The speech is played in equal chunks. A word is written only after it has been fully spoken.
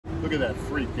Look at that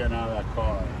freak getting out of that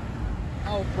car.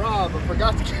 Oh, Rob, I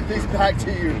forgot to give these back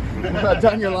to you when I've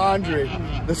done your laundry.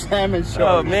 The salmon shorts.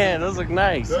 Oh man, those look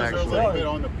nice. Those actually. are a little bit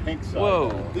on the pink side.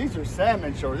 Whoa. These are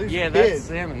salmon shorts. These Yeah, are that's kids.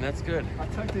 salmon. That's good.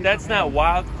 These That's not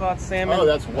wild caught salmon. Oh,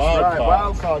 that's wild right, caught.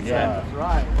 wild caught Yeah.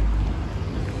 salmon.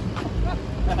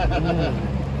 That's right.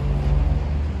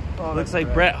 Oh, Looks that's like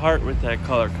great. Bret Hart with that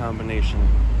color combination.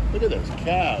 Look at those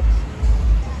calves.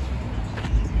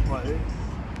 What?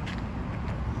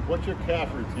 What's your calf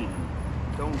routine?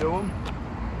 Don't do them?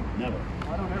 Never.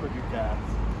 I don't ever do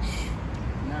calves.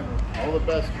 Never. All the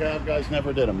best calf guys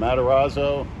never did them.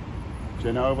 Matarazzo,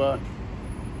 Genova.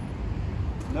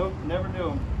 Nope, never do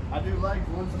them. I do legs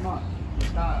once a month. The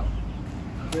style.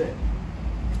 That's it.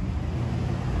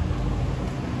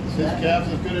 Is his calves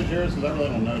as good as yours? Because I really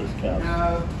don't notice calves.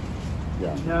 No.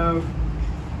 Yeah. No.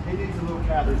 He needs a little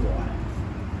calf.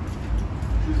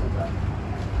 Shoes untied.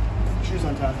 Shoes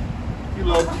untied. You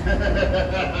look.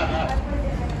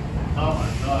 Oh my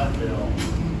God, Bill.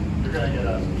 You're going to get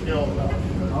us killed out here.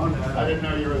 Oh, no. I didn't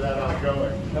know you were that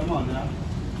outgoing. Come on now.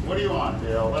 What are you on,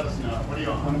 Dale? Let us know. What are you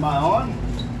What on? am I on?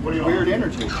 What are you Weird on?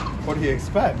 energy. What do you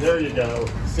expect? There you go.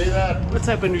 See that? What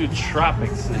type of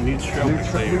nootropics? The nootropics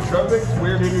flavor. Nootropics,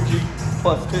 weird energy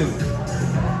 +2.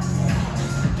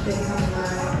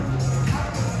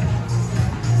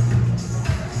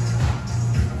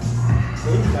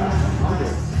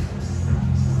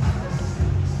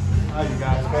 All right, you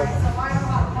guys, go.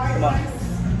 Come on.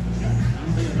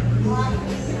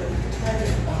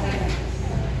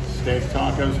 Steak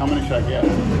tacos. How many should I get?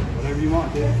 Whatever you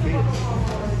want, dude.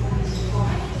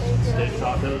 Steak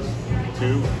tacos. 2.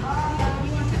 You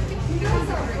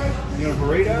want a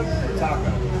burrito or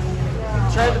taco?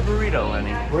 Try the burrito,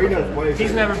 Lenny. Burrito's way He's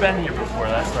better. never been here before.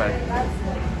 That's right.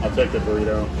 I'll take the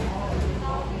burrito.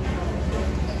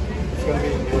 It's gonna be,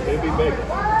 it'll be big.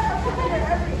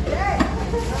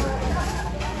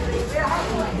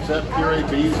 Is that pureed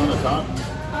beans on the top?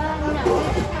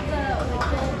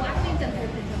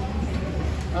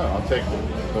 Oh, I'll take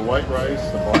the white rice,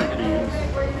 the black beans.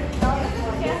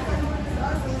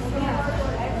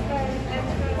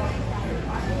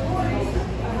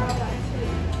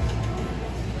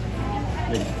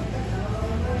 Hey,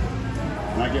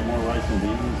 can I get more rice and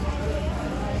beans?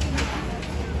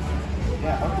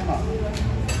 Yeah, hook them up.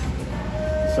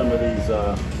 Some of these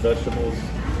vegetables.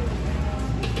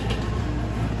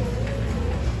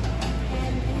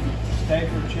 Steak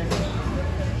or chicken?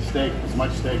 Steak, as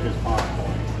much steak as possible.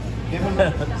 Give them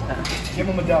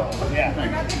a double. Yeah.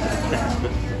 Thanks.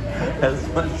 As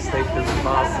much steak as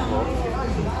possible.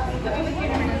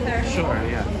 Sure,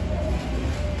 yeah.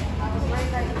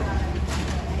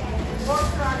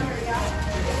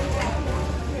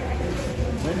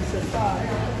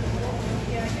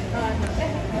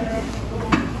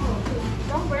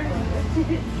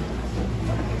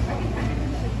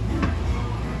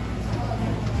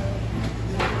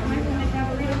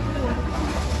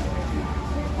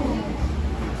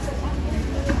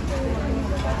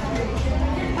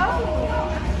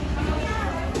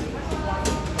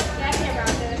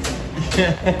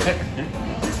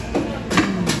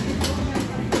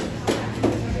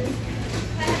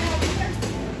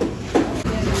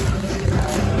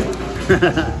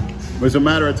 It was a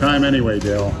matter of time anyway,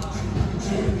 Dale.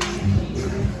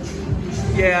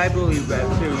 Yeah, I believe that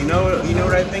too. You know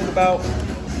what I think about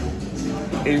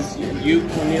is you,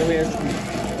 Cornelius,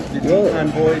 the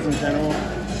Decon boys in general.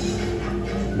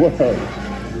 Whoa.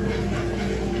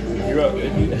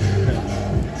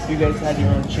 You guys had your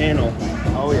own channel.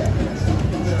 Oh yeah.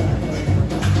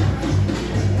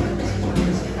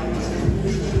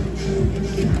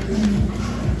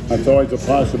 That's always a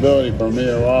possibility for me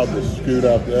or Rob to scoot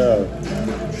up there.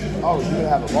 Oh, you would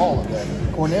have a ball up there.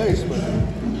 Cornelius was,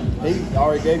 he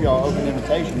already gave y'all an open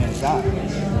invitation inside.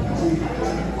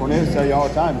 Cornelius tell you all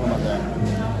the time come up there.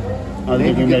 I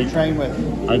think you we get make to train with,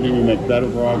 I think we make better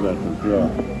progress for sure.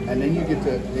 and then you get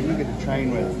to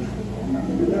train with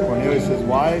Cornelius's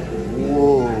wife.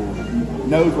 Whoa,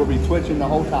 nose will be twitching the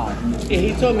whole time. Yeah,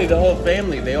 he told me the whole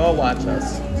family, they all watch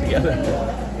us together.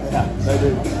 Yeah, they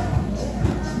do.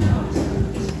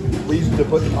 We used to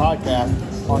put the podcast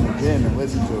on the gym and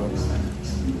listen to it.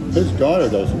 His daughter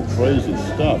does some crazy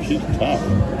stuff. She's tough.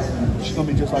 She's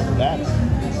gonna be just like her dad.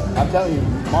 I'm telling you,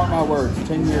 mark my words.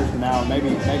 10 years from now, maybe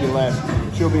less,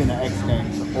 she'll be in the X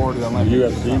Games or the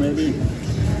Olympics. UFC maybe?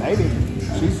 Maybe.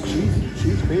 She's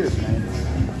fierce, man.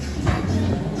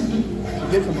 She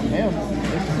gets them from him.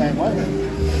 It's the same way.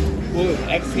 Well,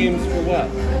 X Games for what?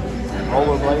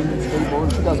 Rollerblading,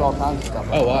 skateboarding. She does all kinds of stuff.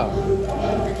 Oh, wow.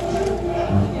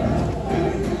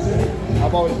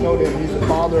 I've always told him he's the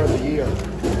father of the year.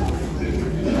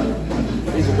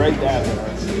 great dad.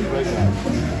 Great dad.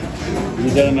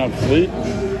 You get enough sleep?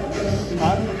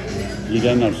 Huh? You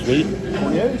get enough sleep?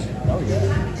 Cornelius? Oh, yeah.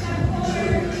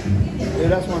 Dude,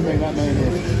 that's one thing that man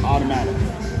is automatic.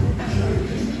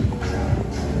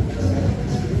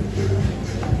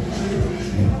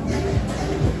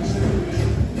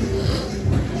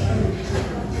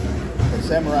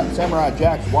 And Samurai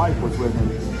Jack's wife was with him.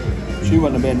 She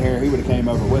wouldn't have been here. He would have came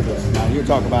over with us. Now, you're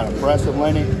talking about impressive,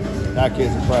 Lenny. That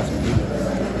kid's impressive.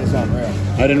 It's unreal.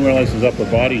 I didn't realize his upper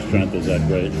body strength is that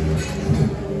great.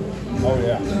 Oh,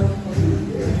 yeah.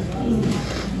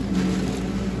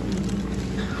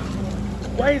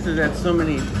 Why is it that so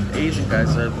many Asian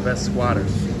guys are the best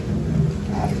squatters?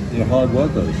 They're hard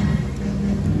workers.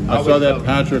 I saw that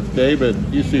Patrick David,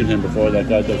 you've seen him before, that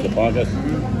guy does the podcast.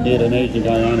 He had an Asian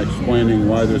guy on explaining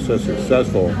why they're so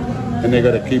successful, and they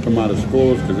got to keep them out of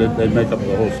schools because they make up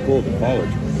the whole school to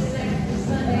college.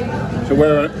 So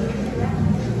where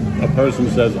a person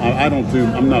says,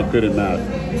 I'm not good at math,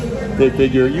 they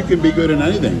figure you can be good in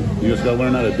anything. You just got to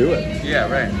learn how to do it. Yeah,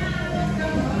 right.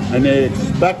 And they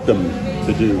expect them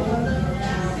to do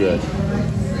good.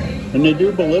 And they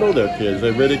do belittle their kids.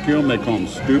 They ridicule them. They call them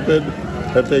stupid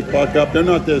if they fuck up. They're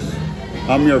not this,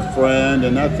 I'm your friend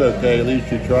and that's okay, at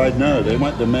least you tried. No, they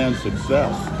want demand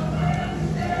success.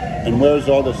 And where's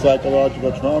all the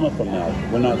psychological trauma from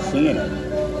that? We're not seeing it.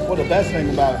 Well, the best thing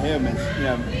about him is, you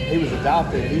know, he was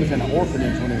adopted. He was in an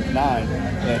orphanage when he was 9.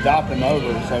 They adopted him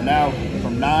over. So now,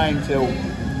 from 9 till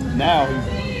now,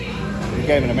 he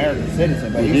became an American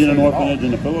citizen. But was he in an orphanage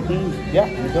in the Philippines? Yeah,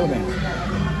 in the Philippines.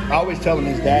 I always tell him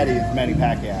his daddy is Manny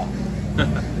Pacquiao.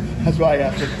 That's why he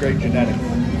has such great genetics.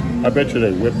 I bet you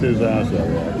they whipped his ass out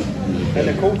there. And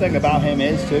the cool thing about him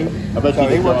is, too, I bet so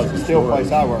you he works at the steel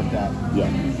place I worked at. Yeah.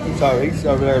 So he's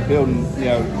over there building, you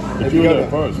know. But you were there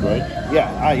first, right? Yeah,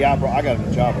 I got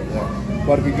a job over there.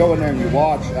 But if you go in there and you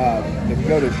watch, if you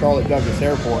go to Charlotte Douglas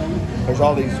Airport, there's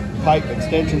all these pipe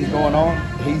extensions going on.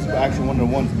 He's actually one of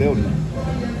the ones building them.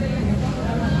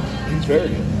 He's very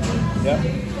good. Yeah.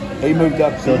 He moved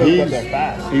up. So he moved up there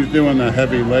fast. He's doing the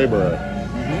heavy labor.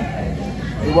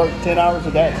 Mm-hmm. He works 10 hours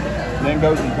a day, and then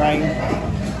goes and trains.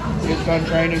 Gets done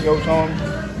training, goes home,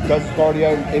 does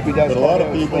cardio. If he does, but a lot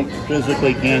of people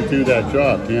physically can't do that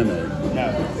job, can they? No.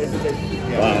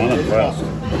 Yeah, wow, I'm impressed.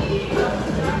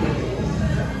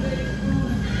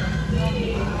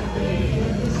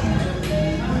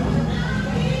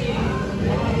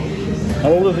 How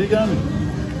old is he again?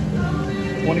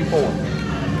 24.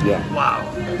 Yeah. Wow.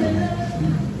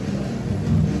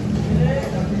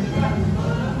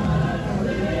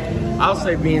 I'll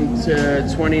say being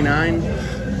to 29,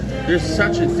 there's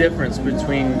such a difference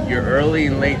between your early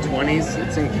and late 20s.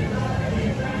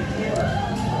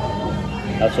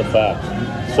 That's a fact.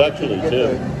 Sexually,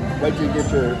 too. Wait till you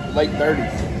get your late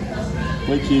 30s.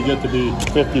 Wait till you get to be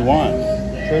 51.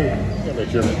 True. Yeah,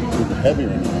 but you're heavier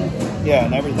now. Yeah,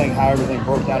 and how everything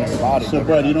broke down in your body. So,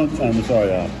 Brad, I'm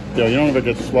sorry, Joe, you don't ever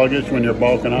get sluggish when you're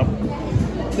bulking up?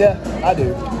 Yeah, I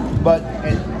do. But,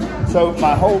 so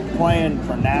my whole plan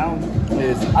for now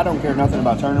is I don't care nothing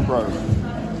about turning pro.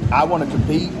 I want to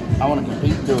compete. I want to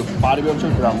compete and do a bodybuilding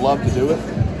trip because I love to do it.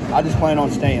 I just plan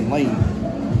on staying lean.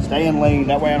 Staying lean,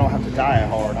 that way I don't have to diet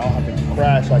hard. I don't have to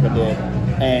crash like I did.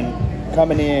 And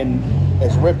coming in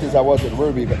as ripped as I was at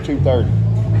Ruby, but 230.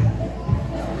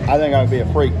 I think I would be a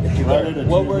freak at 230.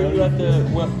 What were you at the?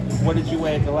 What did you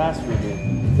weigh at the last Ruby?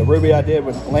 The Ruby I did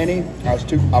with Lenny,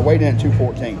 I weighed in at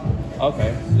 214.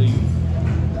 Okay,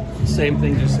 so same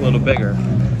thing, just a little bigger.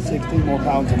 16 more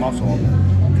pounds of muscle on me.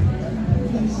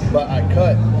 But I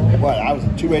cut. I was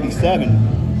at 287.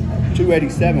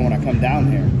 287 when I come down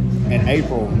here in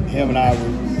April. Him and I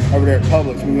were over there at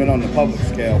Publix. We went on the Publix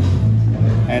scale,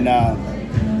 and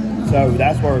so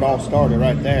that's where it all started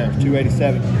right there.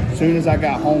 287. As soon as I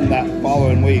got home that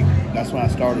following week, that's when I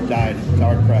started dieting,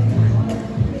 started prepping.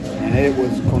 And it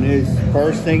was Cornelius'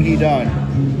 first thing he done.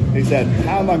 He said,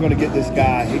 how am I going to get this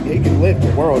guy? He can lift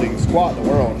the world. He can squat the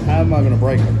world. How am I going to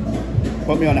break him?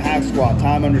 Put me on a hack squat,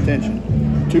 time under tension.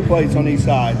 2 plates on each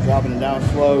side, dropping it down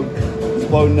slow,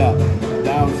 exploding up.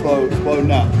 Down slow,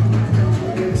 exploding up.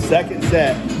 Second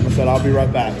set, I said, I'll be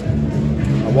right back.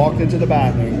 I walked into the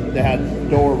bathroom. They had the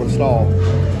door with a stall.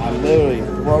 I'm literally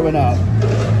throwing up,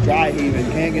 dry heaving,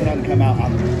 can't get nothing to come out.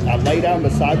 I lay down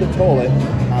beside the toilet.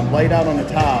 I'm laid out on the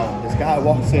towel. This guy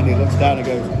walks in, he looks down and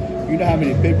goes, you know how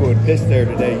many people would piss there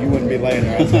today, you wouldn't be laying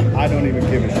there. I said, I don't even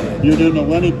give a shit. You're doing the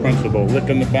Lenny principle,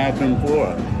 licking the bathroom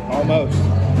floor. Almost.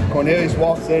 Cornelius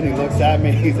walks in, he looks at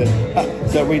me, he said,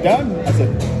 so we done? I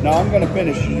said, no, I'm going to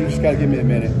finish. You just got to give me a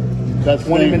minute. That's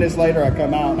 20 minutes later, I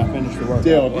come out and I finish the workout.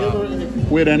 Dale, have you ever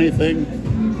quit anything?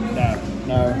 No.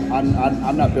 No,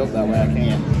 I'm not built that way. I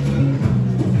can't.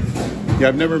 Yeah,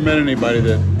 I've never met anybody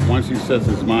that once he sets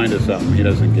his mind to something, he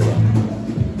doesn't give up.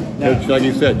 No. It's like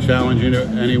you said, challenging it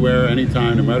anywhere,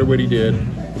 anytime, no matter what he did,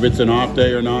 if it's an off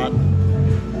day or not.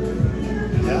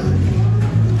 Yeah.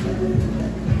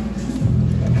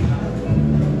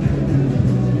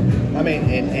 I mean,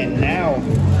 and now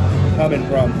coming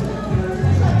from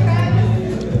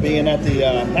being at the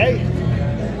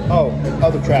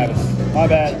other Travis, my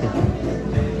bad.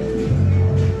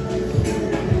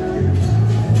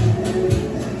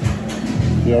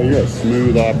 Yo, you're a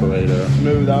smooth operator.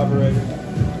 Smooth operator.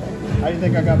 How do you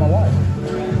think I got my wife?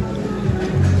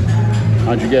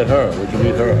 How'd you get her? Where'd you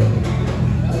meet her?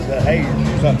 I said, hey,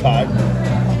 she's untied.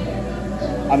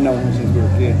 I've known her since we were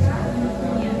kids.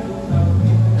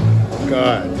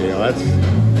 God, Dale, that's...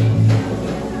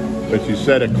 But you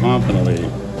said it confidently.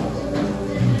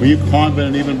 Were you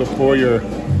confident even before your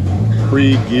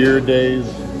pre-gear days?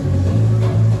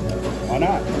 Why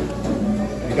not?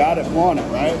 You got it, want it,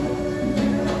 right?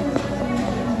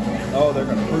 Oh, they're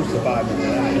gonna crucify me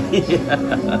tonight.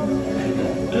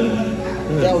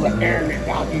 That was an arrogant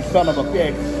cocky son of a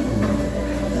bitch.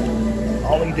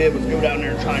 All he did was go down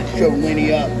there and try and show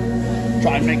Lenny up.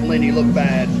 Try and make Lenny look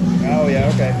bad. Oh yeah,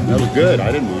 okay. That was good.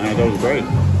 I didn't mind. That was great.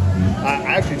 I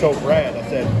actually told Brad, I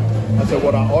said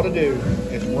what I ought to do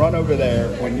is run over there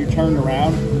when you turned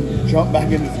around, jump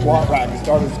back in the squat rack and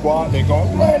start to squat, and they go,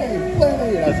 Lenny.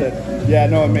 And I said, yeah,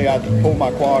 knowing me, I'd pull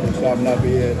my quad or something, that'd be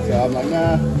it. So I'm like,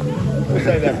 nah, we'll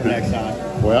save that for next time.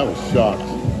 Boy, I was shocked.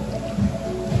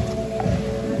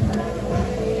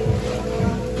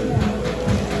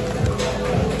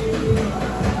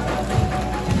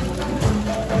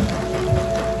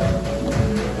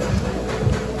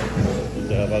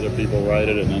 To have other people write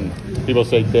it, and then people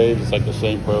say, Dave, it's like the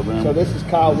same program. So this is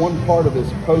Kyle, one part of his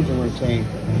posing routine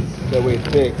that we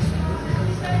fixed.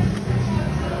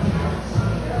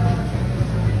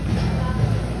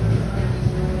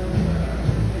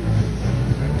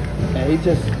 And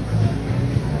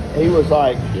he was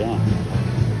like, yeah.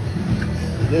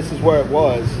 This is where it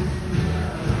was.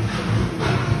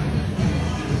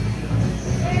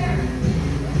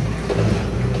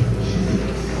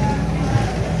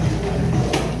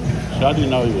 How do you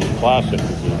know he was classic?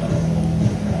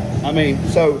 I mean,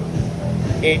 so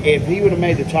if he would have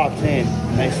made the top 10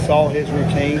 and they saw his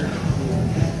routine,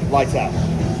 lights out.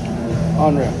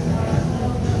 Unreal.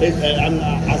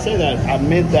 I say that, I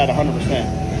meant that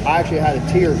 100%. I actually had a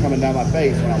tear coming down my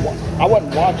face when I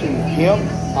wasn't watching him.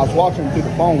 I was watching him through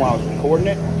the phone while I was recording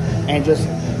it, and just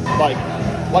like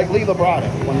Lee Labrada.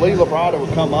 When Lee Labrada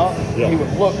would come up, he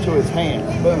would look to his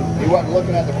hands. Boom. He wasn't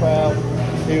looking at the crowd.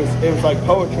 It was like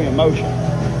poetry in motion.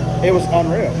 It was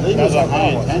unreal. Lee was a high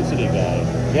intensity guy.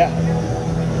 Yeah.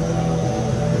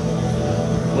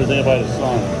 What do you think about his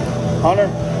son? Hunter,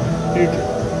 future,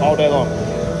 all day long.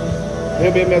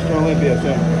 He'll be Mr. Olympia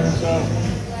soon.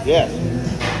 Yes.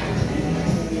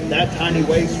 That tiny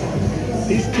waist,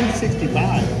 he's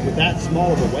 265 with that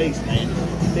small of a waist, man.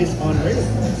 It's unreal.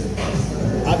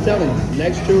 I'm telling you,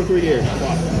 next 2 or 3 years,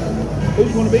 watch.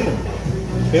 Who's going to beat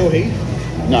him? Bill Heath?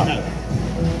 No.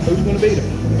 Who's going to beat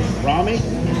him? Rami?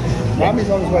 Rami's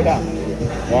on his way down.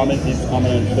 Rami keeps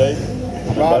coming in shape.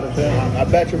 I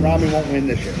bet you Rami won't win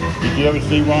this year. Did you ever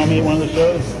see Rami at one of the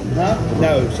shows? Huh?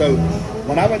 No. So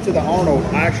when I went to the Arnold,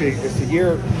 actually, it's the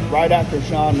year right after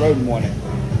Sean Roden won it.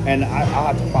 And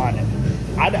I'll have to find it.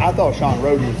 I thought Sean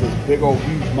Roden was this big old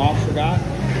huge monster guy.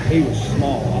 He was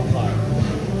small.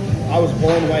 I was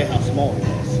blown away how small he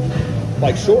was.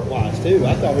 Like short wise too.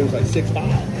 I thought he was like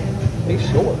 6'5". He's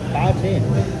short, 5'10".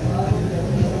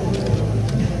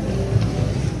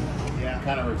 Yeah, I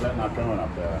kind of regret not going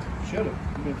up there. Should have.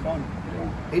 It'd been fun.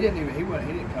 Yeah. He didn't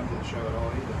come to the show at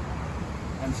all either.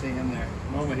 I didn't see him there.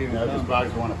 Normally he would come. These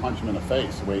guys want to punch him in the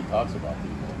face the way he talks about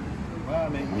people. Well, I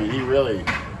mean, he really.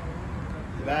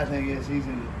 The bad thing is he's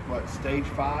in what, stage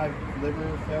 5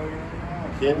 liver failure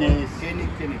now? Kidney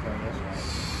failure. That's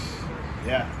right.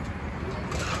 Yeah.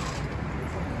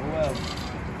 Oh well.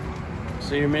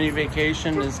 So your mini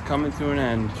vacation is coming to an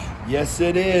end. Yes,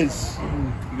 it is.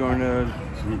 You going to?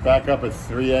 So we back up at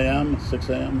 3 a.m., 6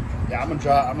 a.m. Yeah, I'm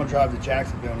gonna drive to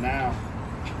Jacksonville now.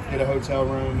 Get a hotel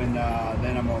room, and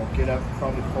then I'm gonna get up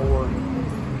probably 4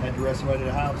 and head the rest of the way to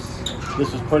the house.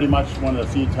 This is pretty much one of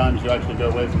the few times you actually go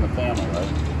away from the family, right?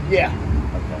 Yeah.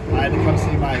 Okay. I had to come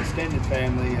see my extended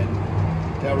family in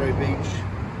Delray Beach.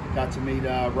 Got to meet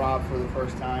Rob for the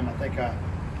first time. I think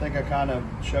I kind of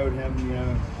showed him,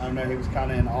 I don't know, he was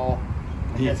kind of in awe.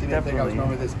 I guess he didn't think I was going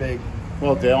to be this big.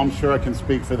 Well, Dale, I'm sure I can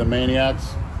speak for the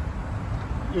Maniacs.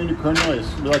 You and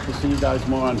Cornelius, we'd like to see you guys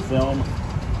more on film.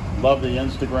 love the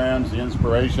Instagrams, the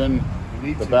inspiration,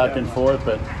 the back and forth,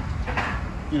 but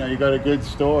you know, you got a good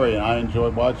story, and I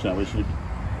enjoyed watching it. We should,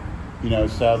 you know,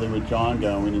 sadly with John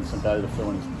going, we need some guy to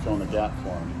fill in the gap for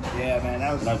him. Yeah, man,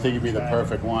 that was. And I think he'd be the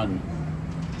perfect one.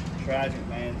 Tragic,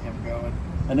 man, him going.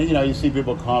 And then, you know, you see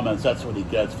people comments, that's what he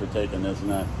gets for taking this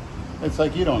and that. It's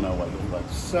like, you don't know what it's like.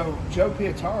 So Joe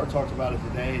Pietaro talked about it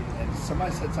today, and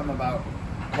somebody said something about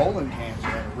colon cancer,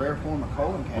 a rare form of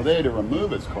colon cancer. Well, they had to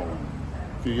remove his colon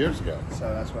a few years ago.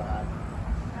 So that's what happened.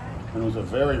 And it was a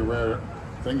very rare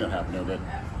thing that happened to him.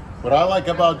 What I like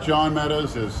about John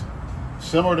Meadows is,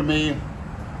 similar to me,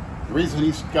 the reason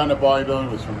he's got into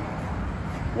bodybuilding was from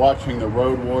watching the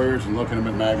Road Warriors and looking at them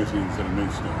in magazines at a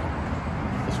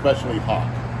newsstand, especially Hawk.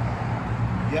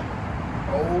 Yep.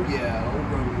 Oh yeah, old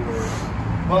Road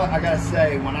Warriors. But I gotta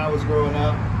say, when I was growing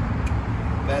up,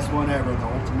 best one ever, the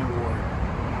Ultimate Warrior.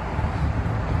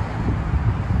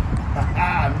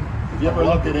 If you ever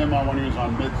looked at him when he was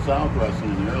on Mid-South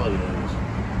Wrestling in the early days,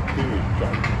 he was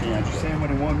gigantic. You saying when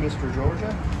he won Mr.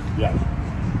 Georgia? Yeah.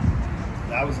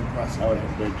 That was impressive. That was a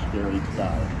big, scary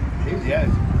guy. He's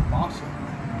awesome.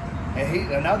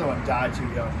 And another one died too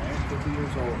young, man, 50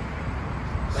 years old.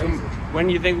 Crazy. When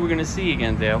do you think we're going to see you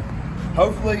again, Dale?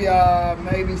 Hopefully,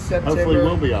 maybe September. Hopefully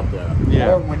we'll be up there.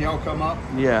 Yeah. Or when y'all come up.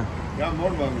 Yeah. Y'all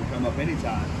more than welcome to come up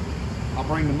anytime. I'll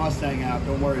bring the Mustang out.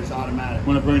 Don't worry, it's automatic. I'm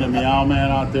going to bring the Meow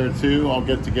Man out there too. All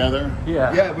get together.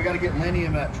 Yeah. Yeah, we got to get Lenny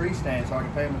in that tree stand so I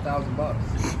can pay him $1,000.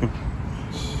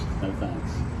 No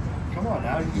thanks. Come on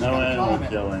now, you just No got to animal climb it.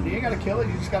 killing. You ain't got to kill it.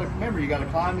 You just got to remember. You got to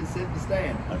climb and sit and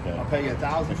stand. Okay. I'll pay you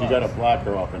 $1,000. If you got a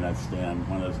blacker up in that stand,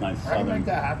 one of those nice I can southern make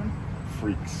that happen.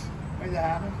 freaks. Make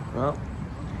that happen. Well,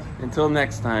 until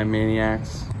next time,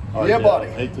 Maniacs. All right, Yeah, Dale,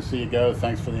 buddy. Hate to see you go.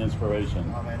 Thanks for the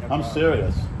inspiration. Oh, man, no I'm problem.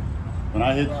 serious. When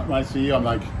I see you, I'm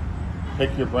like,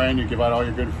 pick your brain. You give out all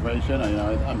your good information.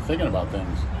 I'm thinking about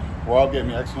things. We're all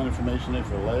getting excellent information in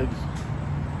for legs.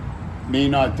 Me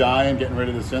not dying, getting rid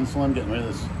of this insulin, getting rid of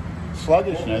this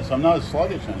sluggishness. I'm not as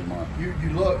sluggish anymore. You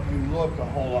look a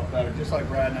whole lot better. Just like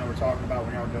Brad and I were talking about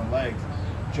when y'all were doing legs.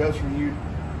 Just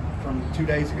from 2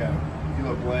 days ago. You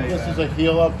look way This better. is a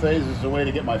heal up phase. This is a way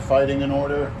to get my fighting in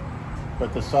order.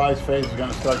 But the size phase is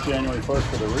going to start January 1st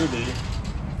for the Ruby.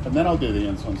 And then I'll do the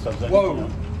insulin substitution. Whoa.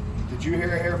 Did you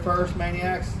hear it here first,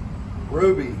 Maniacs?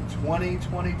 Ruby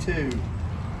 2022.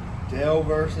 Dale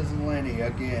versus Lenny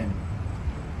again.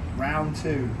 Round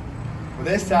 2. But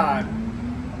this time,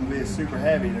 I'm going to be super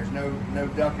heavy. There's no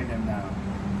ducking him now.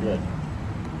 Good.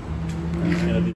 And it's going to be